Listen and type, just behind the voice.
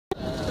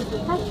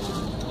khách,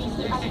 vì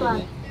sự an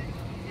toàn.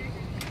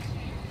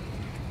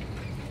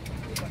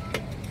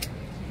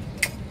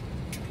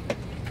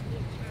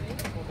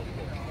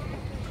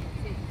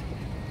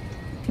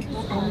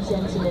 And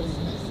gentlemen,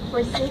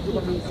 for safety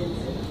reasons,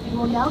 we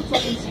will now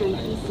demonstrate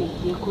the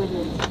safety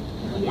equipment.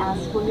 We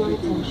ask for your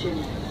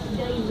attention.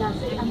 Đây là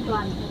dây an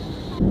toàn.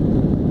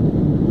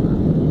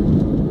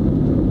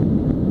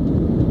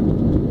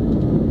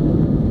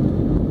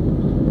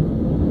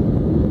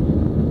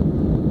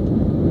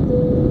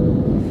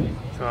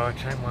 So our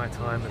Chiang Mai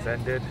time has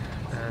ended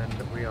and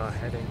we are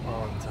heading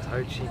on to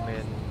Ho Chi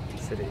Minh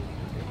City,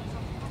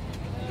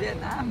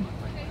 Vietnam.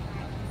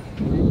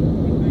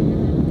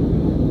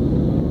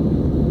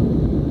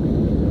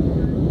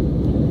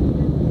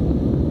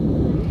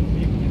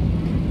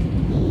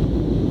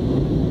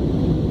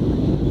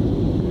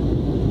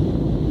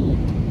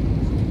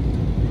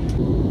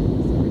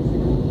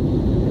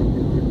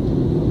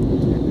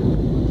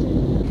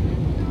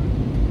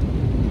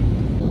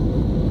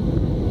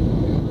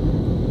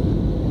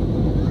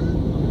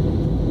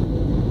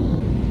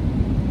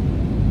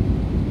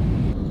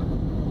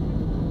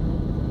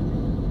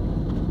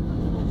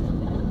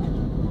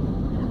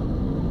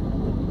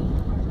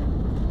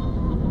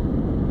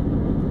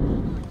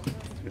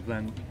 We've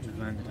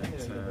landed at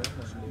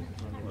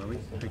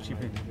Ho Chi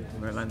Minh.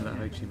 We're landed at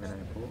Ho Chi Minh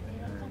Airport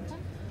and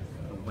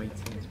we're waiting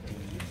for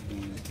the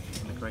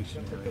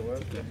immigration area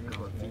to get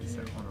our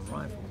visa on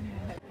arrival.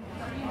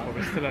 Well,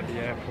 we're still at the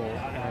airport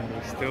and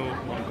we've still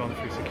not gone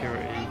through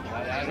security.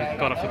 We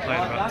got off the plane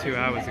about 2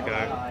 hours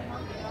ago,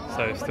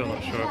 so still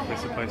not sure if we're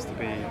supposed to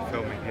be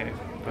filming here.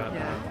 But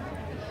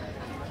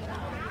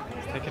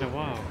it's taken a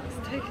while.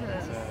 It's taken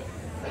us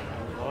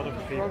a lot of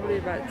people. Probably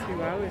about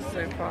 2 hours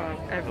so far.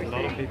 Everything. A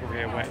lot of people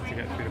here waiting to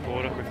get through the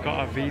border. We've got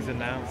our visa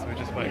now, so we're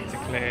just waiting to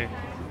clear,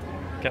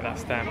 get that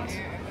stamped.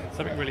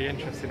 Something really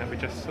interesting that we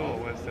just saw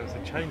was there was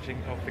a changing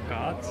of the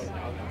guards.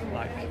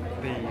 Like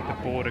the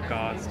border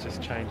guards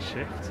just changed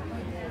shift,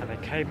 and they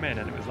came in,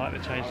 and it was like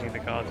the changing of the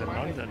guards in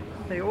London.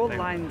 They all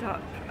lined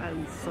up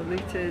and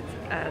saluted,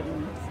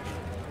 and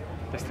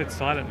they stood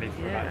silently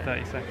for about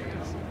 30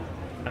 seconds,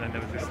 and then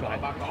there was this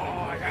like,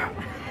 oh yeah,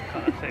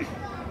 kind of thing.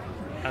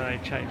 And they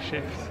changed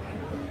shifts,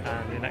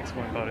 and the next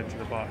one got into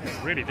the bar. It was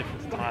really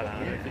different to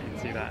Thailand. I don't think you can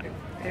see that.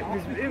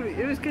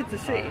 It was good to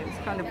see. It's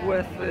kind of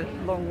worth the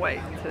long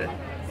wait to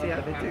see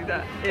how they do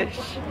that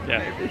ish.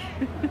 Yeah.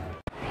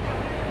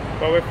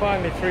 Well, we're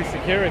finally through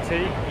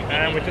security,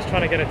 and we're just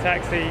trying to get a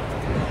taxi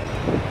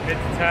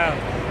into town.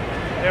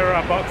 Here are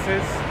our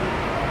boxes,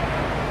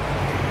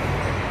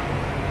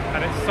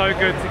 and it's so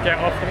good to get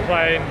off the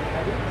plane,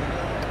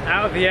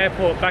 out of the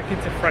airport, back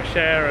into fresh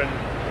air, and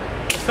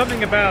there's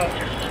something about.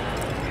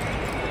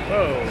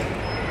 Whoa,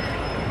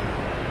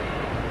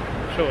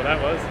 not sure what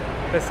that was.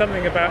 There's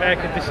something about air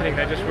conditioning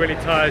that just really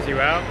tires you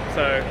out,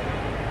 so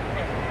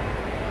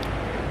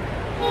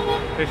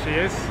here she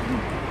is.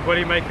 What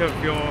do you make of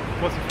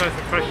what's your first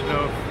impression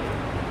of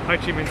Ho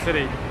Chi Minh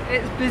City?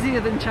 It's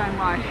busier than Chiang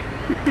Mai.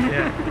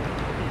 Yeah.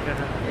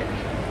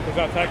 Is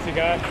that taxi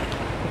guy?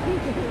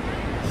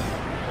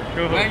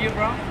 Cool. Where are you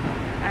from?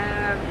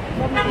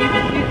 From the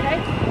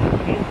UK.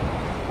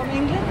 From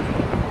England?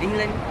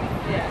 England.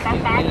 Yeah. We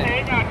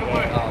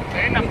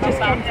just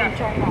come from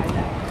Chiang Mai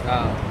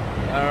now.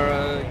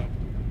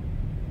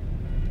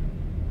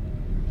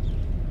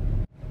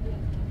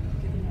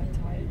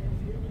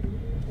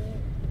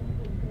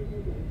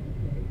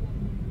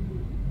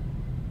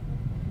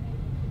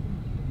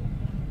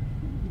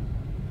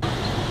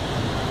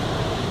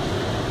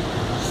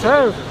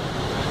 So,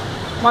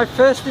 my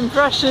first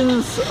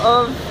impressions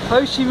of Ho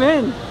Chi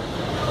Minh.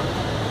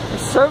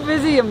 It's so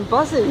busy and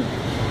buzzy.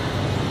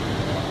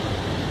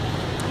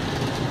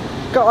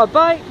 Got our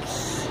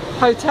bikes,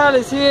 hotel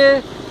is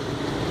here.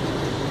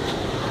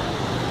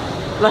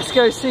 Let's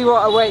go see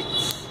what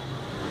awaits.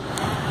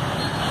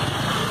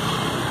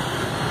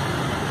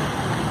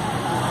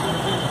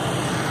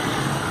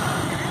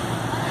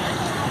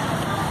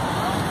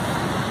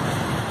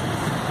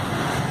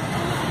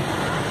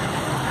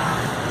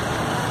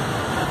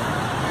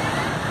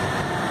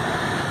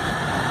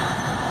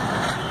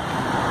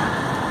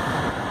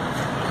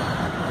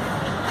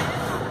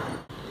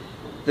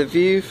 The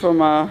view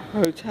from our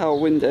hotel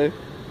window,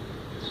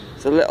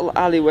 there's a little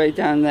alleyway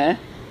down there,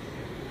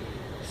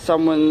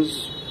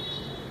 someone's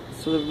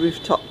sort of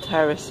rooftop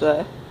terrace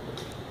there,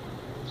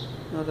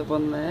 another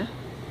one there,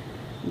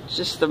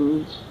 just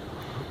a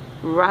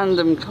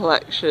random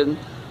collection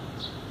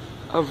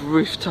of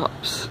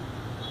rooftops.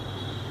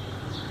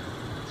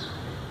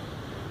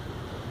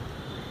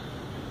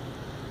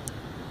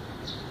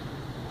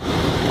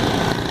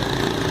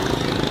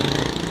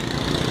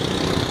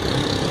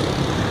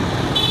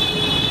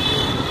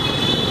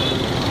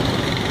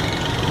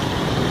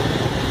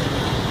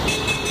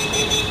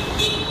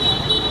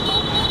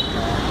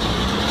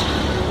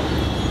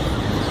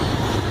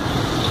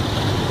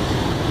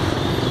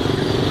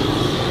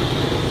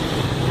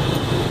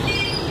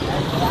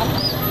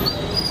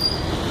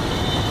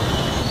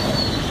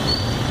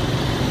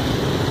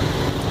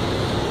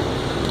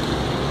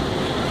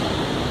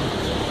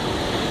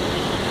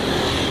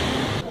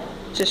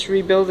 just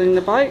rebuilding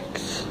the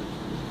bikes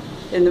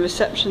in the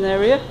reception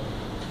area.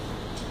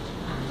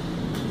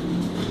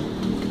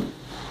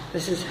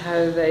 This is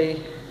how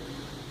they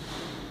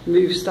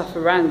move stuff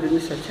around in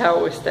this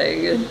hotel we're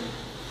staying in.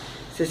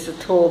 It's a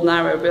tall,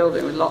 narrow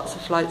building with lots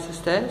of flights of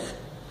stairs.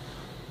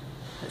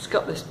 It's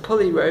got this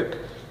pulley rope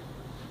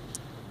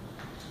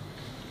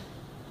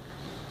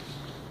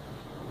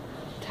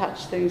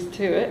attach things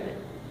to it,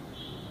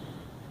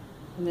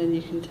 and then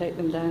you can take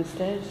them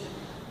downstairs.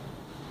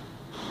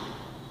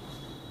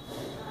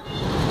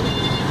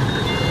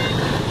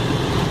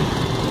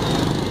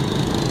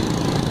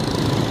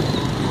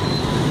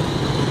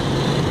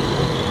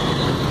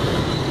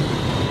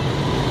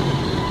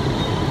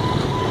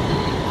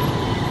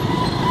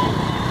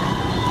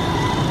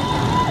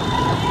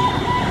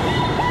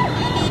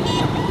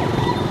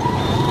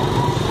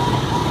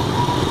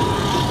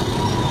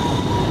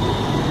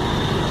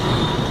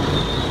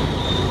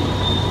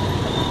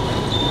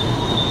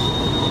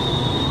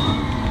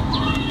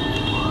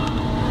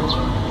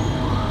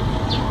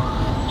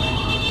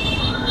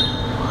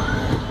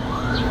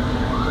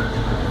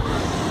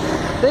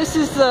 This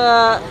is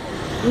the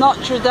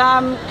Notre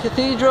Dame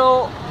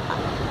Cathedral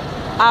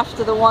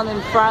after the one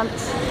in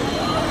France.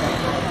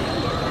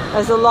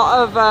 There's a lot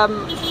of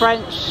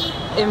French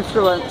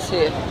influence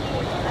here.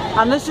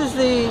 And this is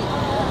the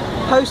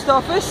post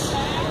office,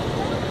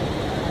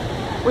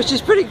 which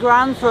is pretty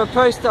grand for a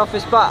post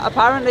office, but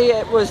apparently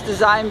it was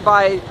designed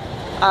by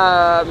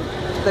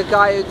the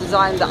guy who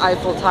designed the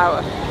Eiffel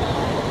Tower,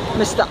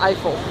 Mr.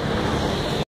 Eiffel.